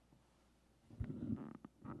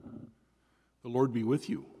The Lord be with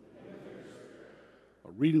you.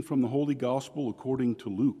 A reading from the Holy Gospel according to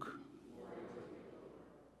Luke.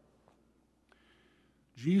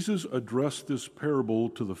 Jesus addressed this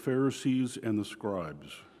parable to the Pharisees and the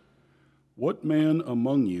scribes. What man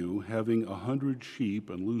among you, having 100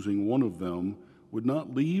 sheep and losing one of them, would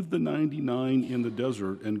not leave the 99 in the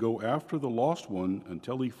desert and go after the lost one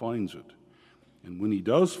until he finds it? And when he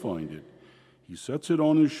does find it, he sets it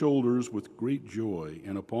on his shoulders with great joy,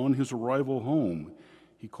 and upon his arrival home,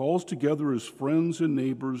 he calls together his friends and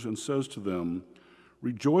neighbors and says to them,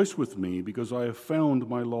 "Rejoice with me, because I have found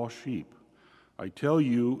my lost sheep." I tell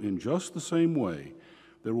you, in just the same way,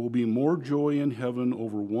 there will be more joy in heaven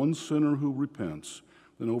over one sinner who repents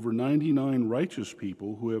than over 99 righteous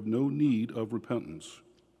people who have no need of repentance.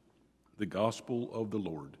 The Gospel of the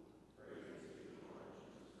Lord.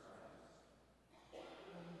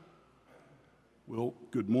 Well,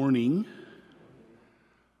 good morning.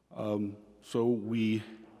 So we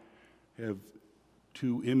have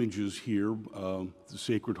two images here, the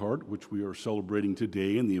Sacred Heart, which we are celebrating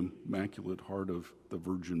today, and the Immaculate Heart of the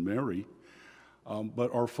Virgin Mary.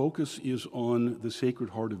 But our focus is on the Sacred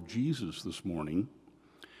Heart of Jesus this morning.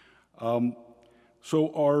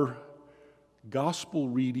 So our gospel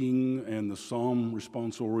reading and the Psalm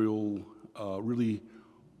responsorial really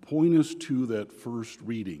point us to that first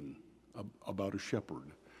reading about a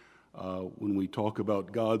shepherd. When we talk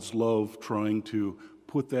about God's love, trying to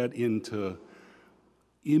put that into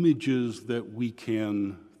images that we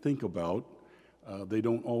can think about. They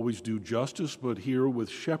don't always do justice, but here with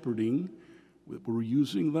shepherding, we're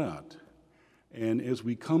using that. And as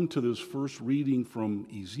we come to this first reading from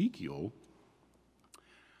Ezekiel,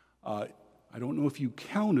 I don't know if you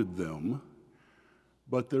counted them,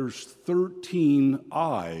 but there's 13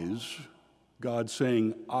 eyes, God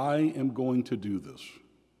saying, I am going to do this.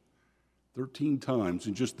 13 times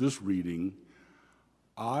in just this reading,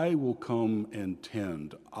 I will come and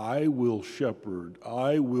tend, I will shepherd,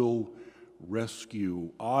 I will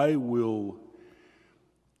rescue, I will.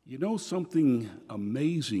 You know, something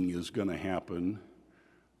amazing is going to happen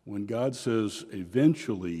when God says,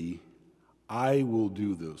 eventually, I will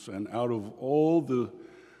do this. And out of all the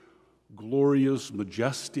glorious,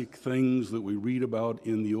 majestic things that we read about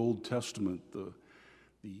in the Old Testament, the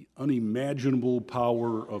unimaginable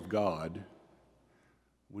power of God,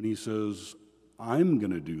 when he says, I'm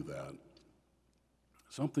going to do that,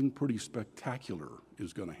 something pretty spectacular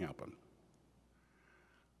is going to happen.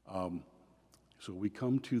 So we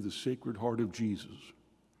come to the Sacred Heart of Jesus.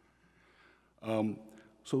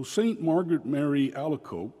 So St. Margaret Mary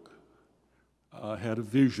Alacoque had a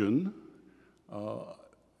vision.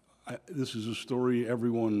 This is a story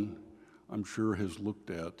everyone, I'm sure, has looked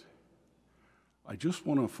at. I just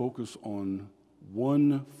want to focus on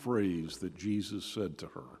one phrase that Jesus said to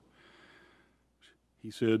her. He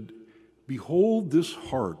said, "Behold this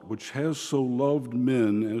heart, which has so loved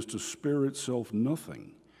men as to spare itself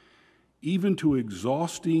nothing, even to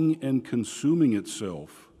exhausting and consuming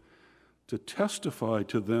itself, to testify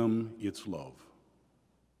to them its love."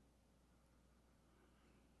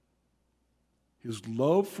 His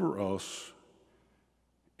love for us,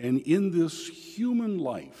 and in this human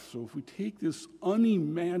life, so if we take this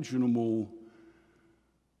unimaginable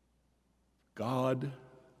God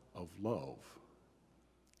of love,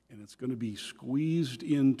 and it's going to be squeezed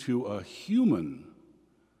into a human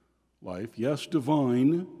life, yes,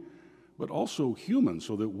 divine, but also human,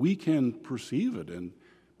 so that we can perceive it and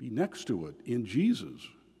be next to it in Jesus.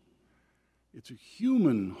 It's a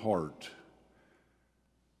human heart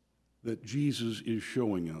that Jesus is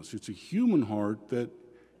showing us. It's a human heart that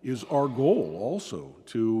is our goal also,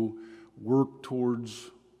 to work towards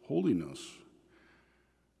holiness.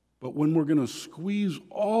 But when we're going to squeeze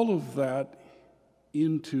all of that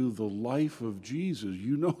into the life of Jesus,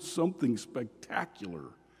 you know something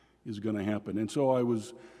spectacular is going to happen. And so I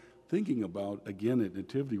was thinking about, again, at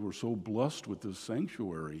Nativity, we're so blessed with this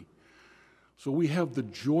sanctuary. So we have the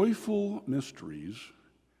joyful mysteries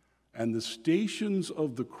and the stations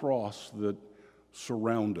of the cross that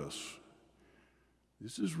surround us.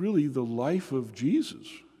 This is really the life of Jesus.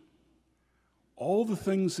 All the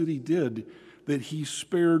things that he did, that he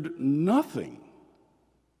spared nothing.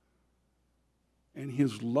 And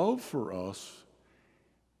his love for us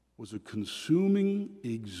was a consuming,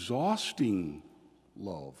 exhausting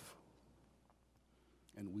love.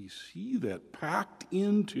 And we see that packed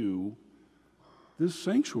into this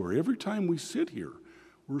sanctuary. Every time we sit here,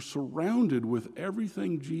 we're surrounded with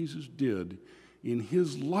everything Jesus did in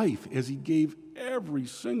his life as he gave every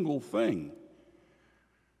single thing.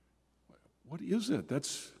 What is it?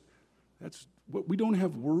 That's we don't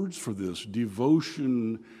have words for this.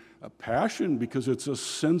 Devotion, passion, because it's a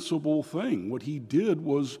sensible thing. What he did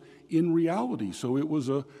was in reality, so it was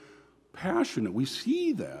a passionate. We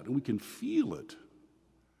see that and we can feel it.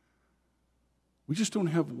 We just don't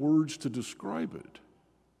have words to describe it.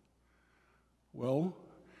 Well,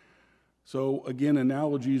 so again,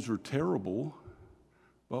 analogies are terrible,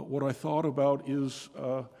 but what I thought about is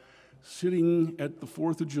sitting at the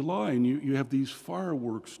 4th of July and you have these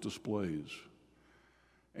fireworks displays.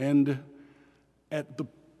 And at the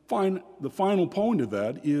final point of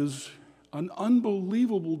that is an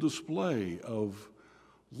unbelievable display of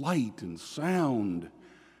light and sound.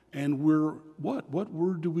 And what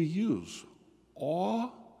word do we use? Awe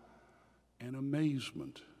and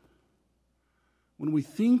amazement. When we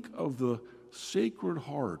think of the Sacred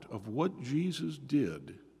Heart of what Jesus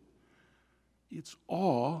did, it's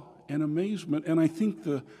awe and amazement. And I think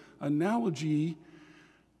the analogy,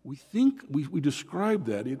 we describe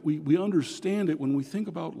that, we understand it when we think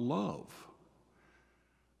about love.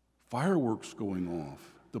 Fireworks going off.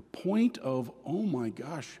 The point of, oh my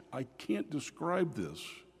gosh, I can't describe this.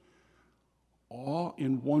 Awe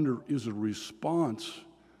and wonder is a response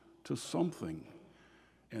to something.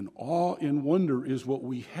 And awe and wonder is what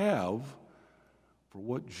we have for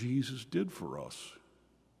what Jesus did for us.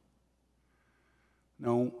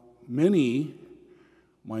 Now, many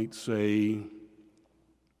might say,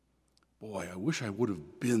 boy, I wish I would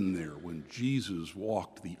have been there when Jesus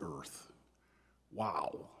walked the earth.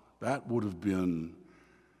 Wow, that would have been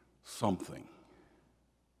something.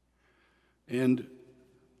 And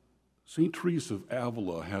St. Teresa of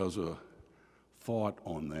Avila has a thought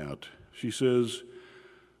on that. She says,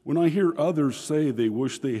 when I hear others say they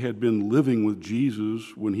wish they had been living with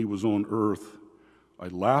Jesus when he was on earth, I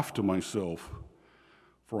laugh to myself,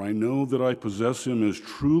 for I know that I possess him as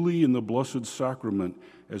truly in the Blessed Sacrament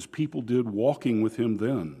as people did walking with him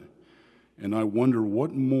then, and I wonder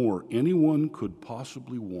what more anyone could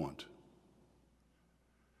possibly want.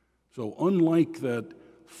 So unlike that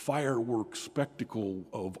firework spectacle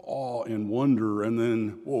of awe and wonder, and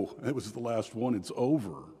then, whoa, that was the last one, it's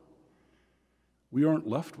over. We aren't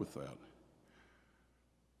left with that.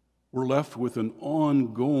 We're left with an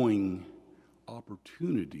ongoing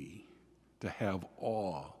opportunity to have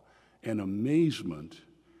awe and amazement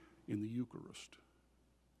in the Eucharist.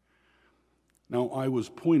 Now, I was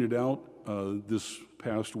pointed out this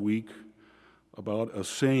past week about a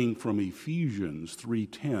saying from Ephesians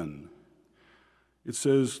 3:10. It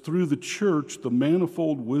says, through the church, the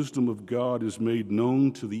manifold wisdom of God is made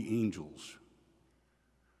known to the angels.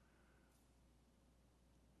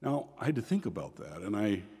 Now, I had to think about that, and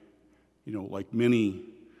I, like many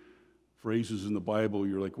phrases in the Bible,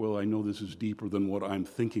 you're like, well, I know this is deeper than what I'm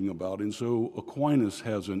thinking about, and so Aquinas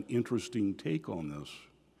has an interesting take on this.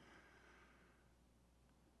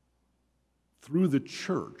 Through the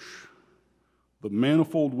church, the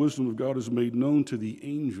manifold wisdom of God is made known to the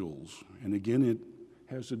angels, and again, it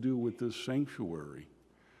has to do with this sanctuary.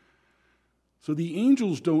 So the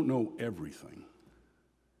angels don't know everything.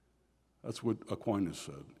 That's what Aquinas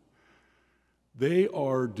said. They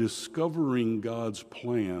are discovering God's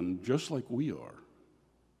plan just like we are.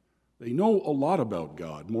 They know a lot about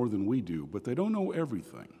God, more than we do, but they don't know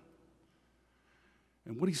everything.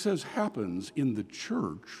 And what he says happens in the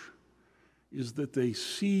church is that they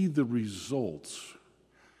see the results.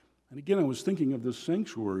 And again, I was thinking of this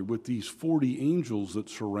sanctuary with these 40 angels that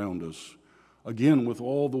surround us, again, with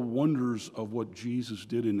all the wonders of what Jesus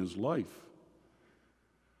did in his life.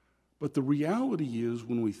 But the reality is,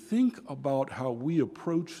 when we think about how we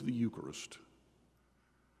approach the Eucharist,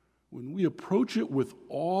 when we approach it with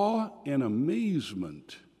awe and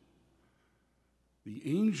amazement, the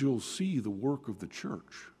angels see the work of the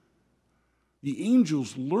church. The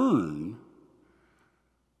angels learn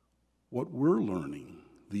what we're learning,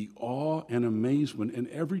 the awe and amazement. And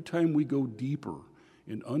every time we go deeper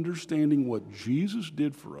in understanding what Jesus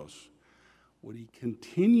did for us, what he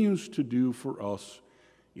continues to do for us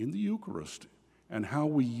in the Eucharist, and how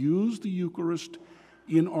we use the Eucharist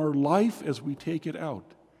in our life as we take it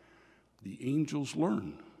out, the angels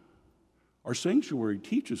learn. Our sanctuary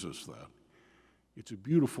teaches us that. It's a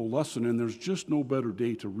beautiful lesson, and there's just no better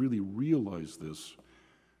day to really realize this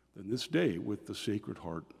than this day with the Sacred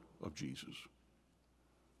Heart of Jesus.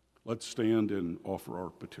 Let's stand and offer our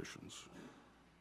petitions.